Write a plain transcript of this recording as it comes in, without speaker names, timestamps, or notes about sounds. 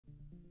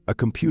a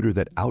computer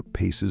that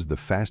outpaces the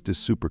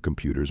fastest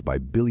supercomputers by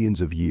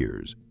billions of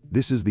years.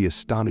 This is the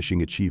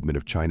astonishing achievement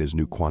of China's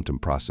new quantum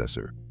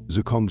processor,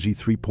 Zuchongzhi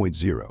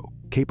 3.0,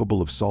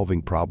 capable of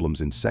solving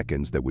problems in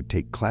seconds that would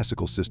take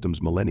classical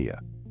systems millennia.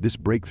 This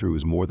breakthrough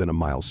is more than a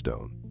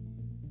milestone.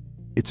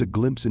 It's a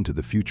glimpse into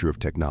the future of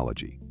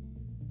technology.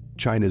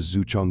 China's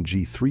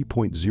Zuchongzhi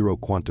 3.0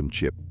 quantum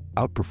chip,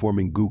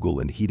 outperforming Google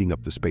and heating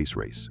up the space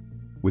race.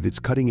 With its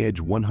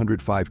cutting-edge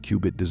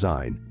 105-qubit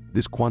design,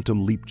 this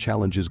quantum leap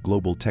challenges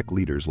global tech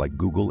leaders like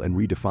Google and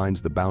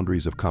redefines the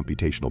boundaries of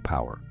computational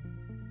power.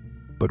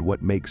 But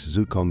what makes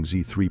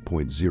Zuchongzhi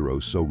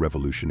 3.0 so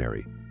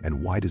revolutionary,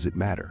 and why does it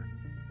matter?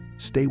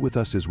 Stay with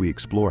us as we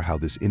explore how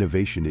this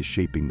innovation is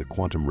shaping the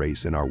quantum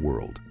race in our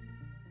world.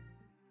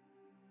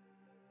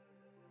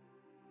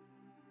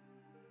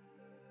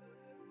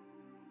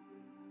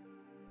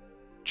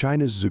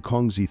 China's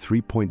Zuchongzhi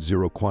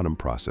 3.0 quantum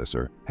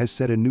processor has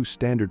set a new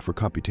standard for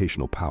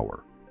computational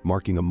power,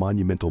 marking a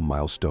monumental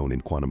milestone in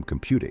quantum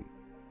computing.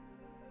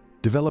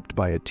 Developed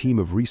by a team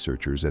of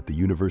researchers at the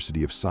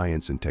University of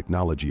Science and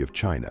Technology of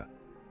China,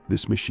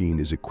 this machine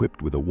is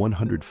equipped with a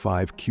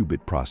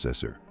 105-qubit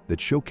processor that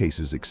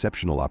showcases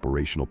exceptional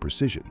operational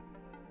precision.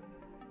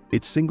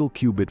 Its single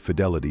qubit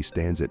fidelity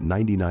stands at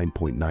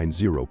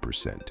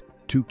 99.90%,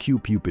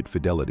 two-qubit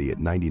fidelity at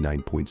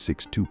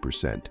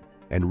 99.62%,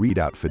 and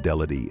readout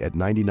fidelity at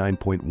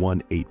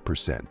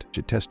 99.18%,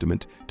 a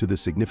testament to the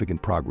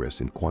significant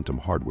progress in quantum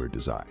hardware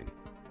design.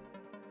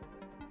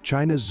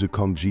 China's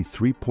Zuchongzhi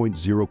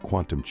 3.0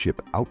 quantum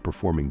chip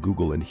outperforming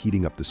Google and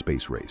heating up the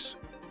space race.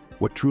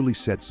 What truly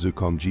sets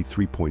Zuchongzhi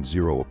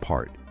 3.0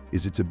 apart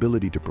is its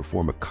ability to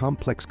perform a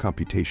complex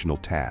computational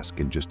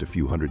task in just a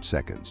few hundred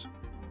seconds.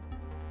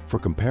 For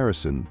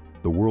comparison,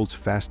 the world's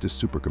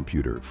fastest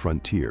supercomputer,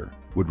 Frontier,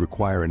 would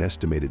require an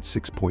estimated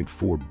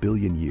 6.4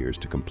 billion years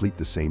to complete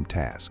the same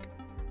task.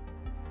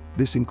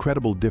 This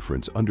incredible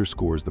difference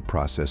underscores the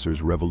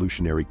processor's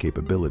revolutionary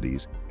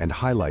capabilities and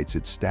highlights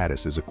its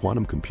status as a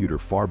quantum computer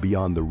far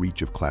beyond the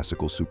reach of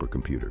classical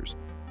supercomputers.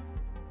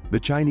 The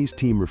Chinese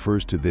team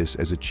refers to this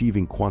as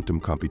achieving quantum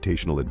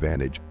computational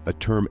advantage, a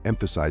term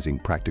emphasizing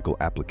practical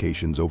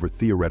applications over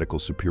theoretical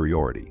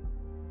superiority.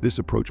 This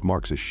approach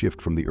marks a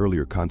shift from the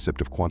earlier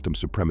concept of quantum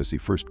supremacy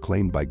first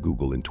claimed by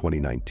Google in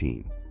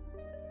 2019.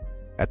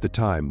 At the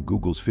time,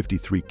 Google's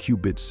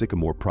 53-qubit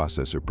Sycamore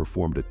processor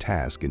performed a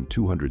task in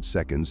 200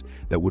 seconds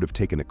that would have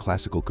taken a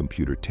classical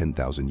computer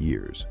 10,000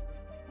 years.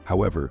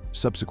 However,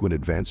 subsequent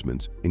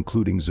advancements,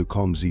 including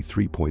Zuchongzhi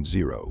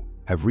 3.0,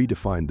 have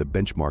redefined the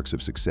benchmarks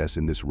of success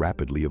in this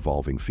rapidly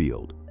evolving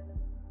field.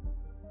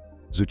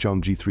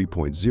 Zuchongzhi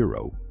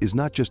 3.0 is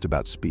not just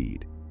about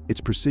speed. Its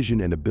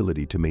precision and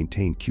ability to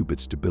maintain qubit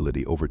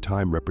stability over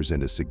time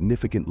represent a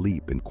significant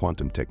leap in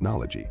quantum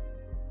technology.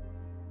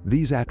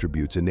 These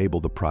attributes enable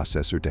the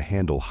processor to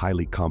handle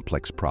highly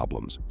complex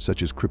problems,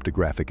 such as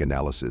cryptographic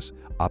analysis,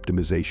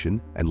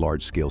 optimization, and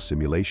large-scale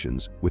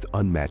simulations, with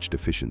unmatched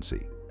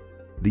efficiency.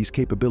 These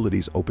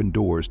capabilities open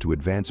doors to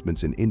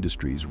advancements in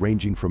industries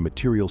ranging from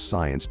material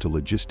science to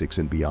logistics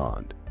and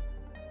beyond.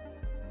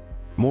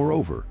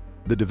 Moreover,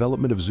 the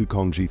development of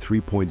Zuchongzhi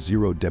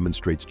 3.0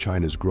 demonstrates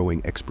China's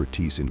growing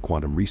expertise in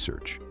quantum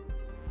research.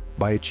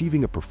 By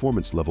achieving a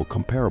performance level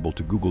comparable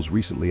to Google's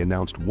recently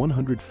announced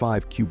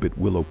 105-qubit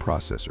Willow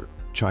processor,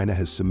 China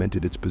has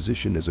cemented its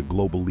position as a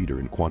global leader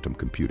in quantum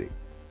computing.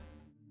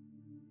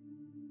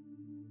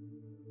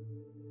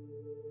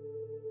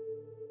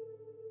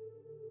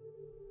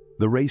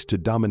 The race to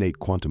dominate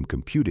quantum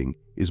computing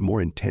is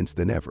more intense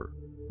than ever,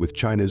 with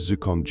China's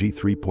Zuchongzhi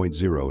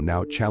 3.0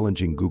 now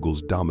challenging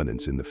Google's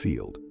dominance in the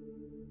field.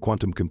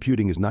 Quantum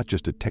computing is not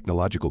just a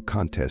technological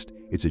contest,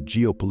 it's a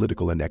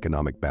geopolitical and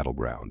economic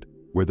battleground,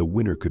 where the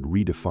winner could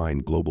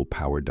redefine global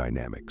power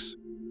dynamics.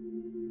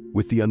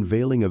 With the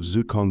unveiling of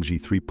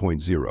Zuchongzhi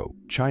 3.0,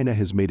 China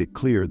has made it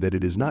clear that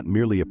it is not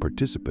merely a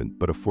participant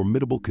but a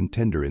formidable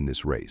contender in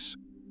this race.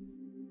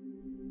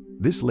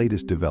 This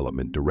latest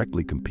development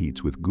directly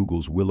competes with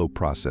Google's Willow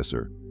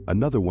processor,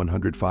 another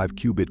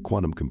 105-qubit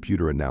quantum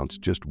computer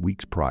announced just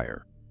weeks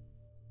prior.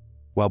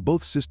 While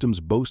both systems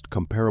boast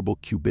comparable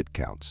qubit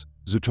counts,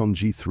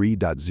 Zuchongzhi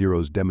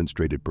 3.0's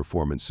demonstrated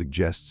performance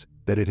suggests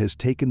that it has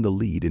taken the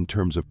lead in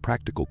terms of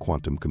practical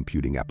quantum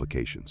computing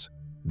applications.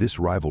 This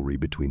rivalry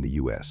between the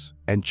US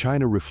and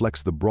China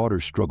reflects the broader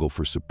struggle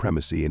for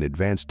supremacy in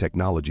advanced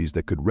technologies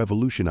that could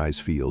revolutionize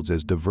fields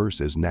as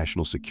diverse as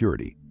national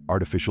security,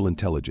 artificial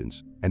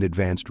intelligence, and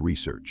advanced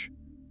research.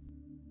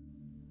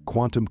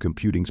 Quantum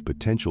computing's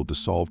potential to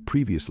solve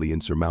previously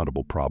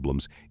insurmountable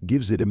problems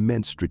gives it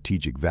immense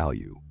strategic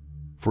value.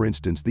 For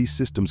instance, these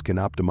systems can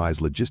optimize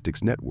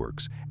logistics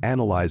networks,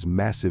 analyze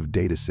massive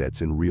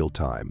datasets in real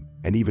time,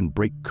 and even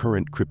break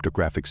current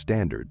cryptographic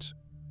standards.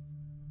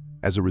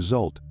 As a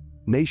result,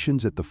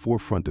 nations at the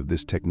forefront of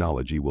this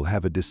technology will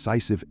have a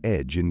decisive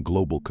edge in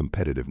global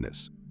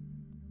competitiveness.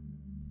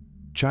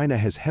 China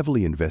has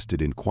heavily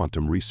invested in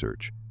quantum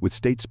research, with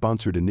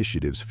state-sponsored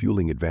initiatives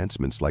fueling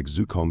advancements like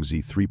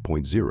Zuchongzhi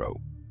 3.0.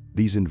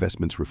 These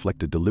investments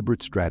reflect a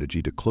deliberate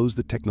strategy to close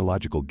the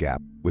technological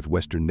gap with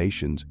Western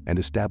nations and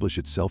establish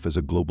itself as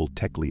a global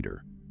tech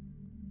leader.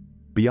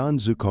 Beyond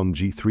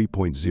Zuchongzhi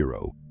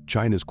 3.0,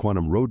 China's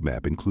quantum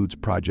roadmap includes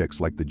projects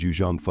like the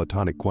Zhujiang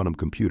photonic quantum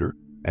computer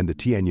and the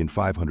Tianyan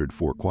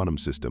 504 quantum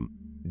system,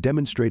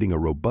 demonstrating a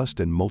robust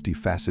and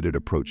multifaceted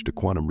approach to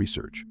quantum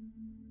research.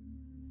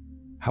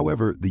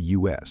 However, the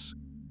US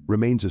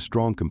remains a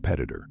strong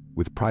competitor,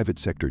 with private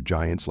sector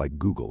giants like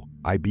Google,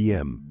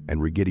 IBM,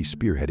 and Rigetti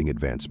spearheading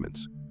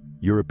advancements.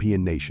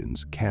 European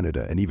nations,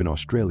 Canada, and even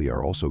Australia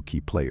are also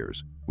key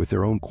players, with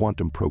their own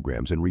quantum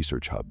programs and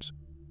research hubs.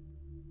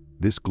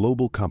 This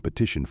global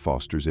competition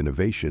fosters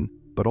innovation,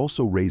 but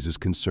also raises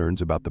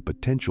concerns about the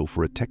potential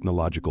for a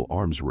technological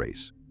arms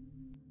race.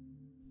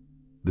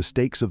 The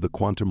stakes of the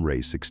quantum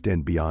race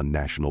extend beyond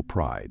national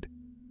pride.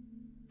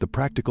 The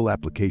practical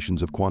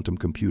applications of quantum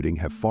computing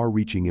have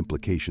far-reaching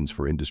implications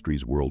for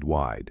industries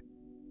worldwide.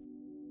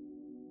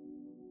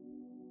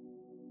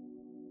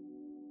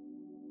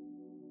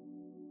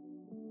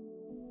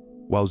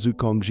 While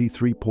Zuchongzhi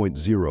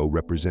 3.0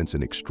 represents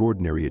an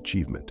extraordinary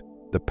achievement,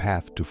 the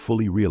path to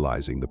fully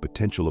realizing the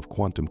potential of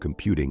quantum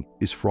computing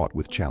is fraught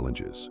with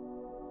challenges.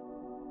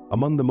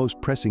 Among the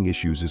most pressing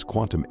issues is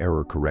quantum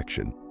error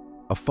correction,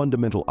 a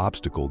fundamental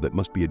obstacle that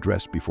must be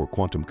addressed before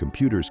quantum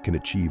computers can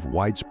achieve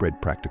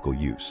widespread practical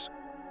use.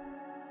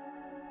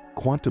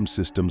 Quantum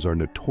systems are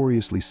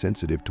notoriously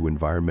sensitive to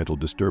environmental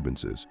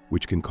disturbances,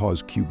 which can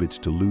cause qubits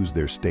to lose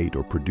their state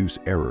or produce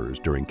errors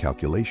during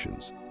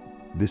calculations.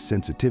 This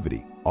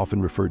sensitivity,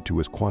 often referred to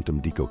as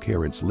quantum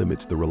decoherence,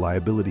 limits the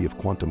reliability of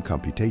quantum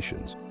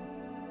computations.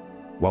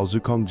 While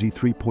Zuchongzhi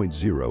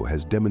 3.0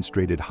 has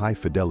demonstrated high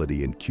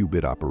fidelity in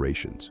qubit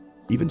operations,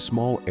 even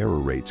small error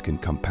rates can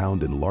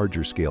compound in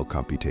larger-scale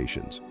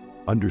computations,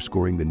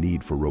 underscoring the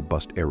need for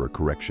robust error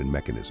correction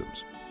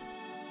mechanisms.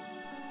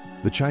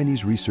 The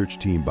Chinese research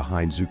team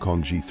behind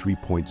Zuchongzhi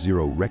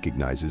 3.0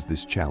 recognizes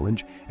this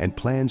challenge and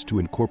plans to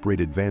incorporate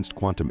advanced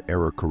quantum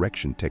error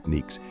correction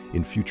techniques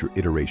in future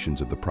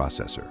iterations of the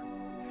processor.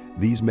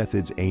 These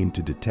methods aim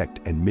to detect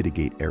and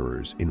mitigate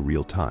errors in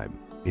real time,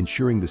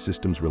 ensuring the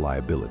system's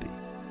reliability.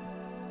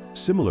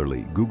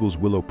 Similarly, Google's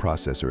Willow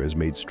processor has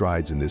made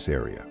strides in this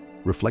area,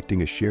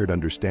 reflecting a shared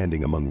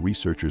understanding among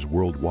researchers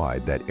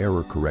worldwide that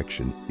error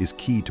correction is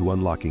key to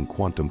unlocking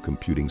quantum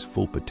computing's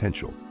full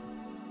potential.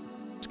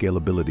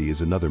 Scalability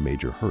is another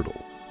major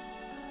hurdle.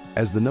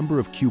 As the number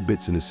of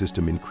qubits in a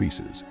system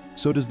increases,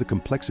 so does the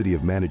complexity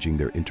of managing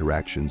their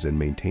interactions and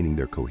maintaining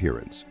their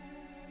coherence.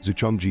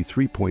 Zuchongzhi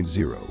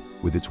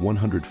 3.0, with its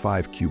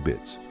 105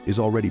 qubits, is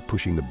already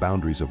pushing the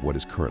boundaries of what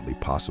is currently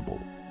possible.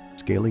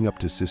 Scaling up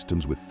to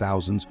systems with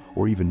thousands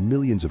or even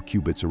millions of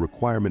qubits, a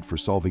requirement for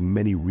solving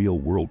many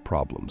real-world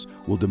problems,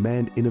 will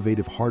demand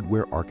innovative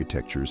hardware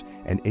architectures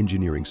and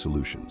engineering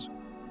solutions.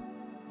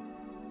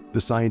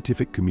 The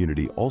scientific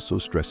community also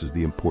stresses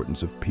the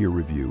importance of peer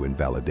review and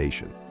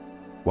validation.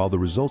 While the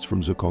results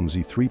from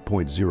Zuchongzhi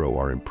 3.0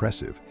 are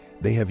impressive,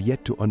 they have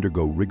yet to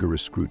undergo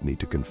rigorous scrutiny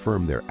to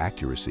confirm their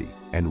accuracy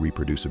and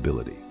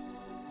reproducibility.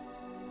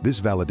 This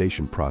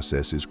validation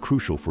process is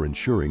crucial for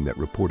ensuring that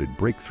reported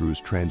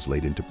breakthroughs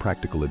translate into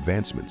practical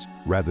advancements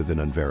rather than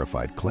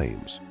unverified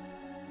claims.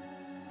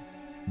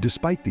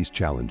 Despite these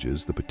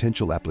challenges, the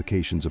potential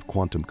applications of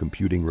quantum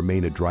computing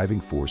remain a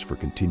driving force for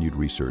continued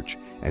research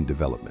and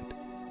development.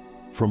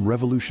 From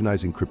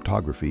revolutionizing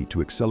cryptography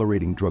to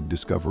accelerating drug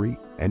discovery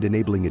and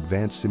enabling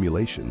advanced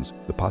simulations,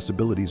 the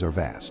possibilities are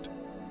vast.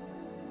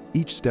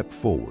 Each step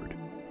forward,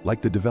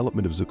 like the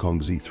development of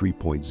Zuchongzhi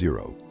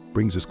 3.0,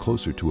 brings us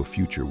closer to a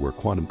future where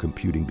quantum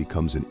computing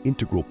becomes an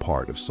integral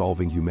part of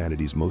solving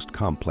humanity's most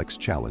complex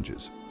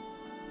challenges.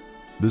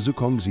 The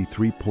Zuchongzhi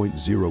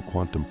 3.0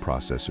 quantum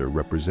processor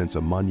represents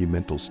a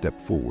monumental step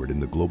forward in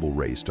the global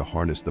race to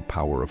harness the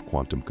power of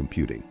quantum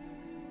computing.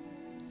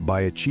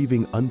 By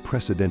achieving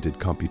unprecedented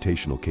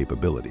computational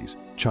capabilities,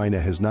 China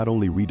has not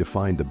only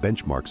redefined the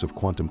benchmarks of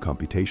quantum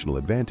computational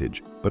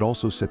advantage, but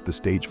also set the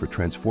stage for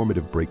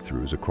transformative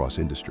breakthroughs across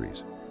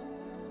industries.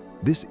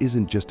 This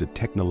isn't just a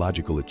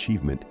technological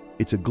achievement,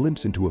 it's a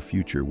glimpse into a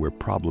future where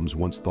problems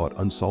once thought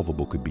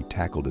unsolvable could be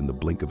tackled in the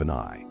blink of an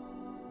eye.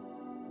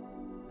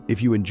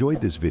 If you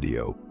enjoyed this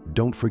video,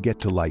 don't forget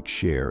to like,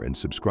 share, and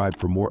subscribe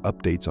for more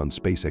updates on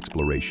space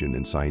exploration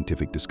and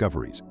scientific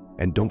discoveries.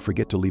 And don't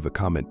forget to leave a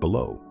comment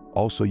below.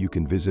 Also, you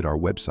can visit our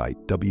website,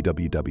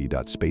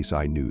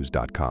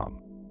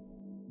 www.SpaceEyeNews.com.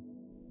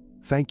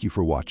 Thank you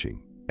for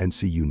watching, and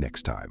see you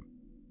next time.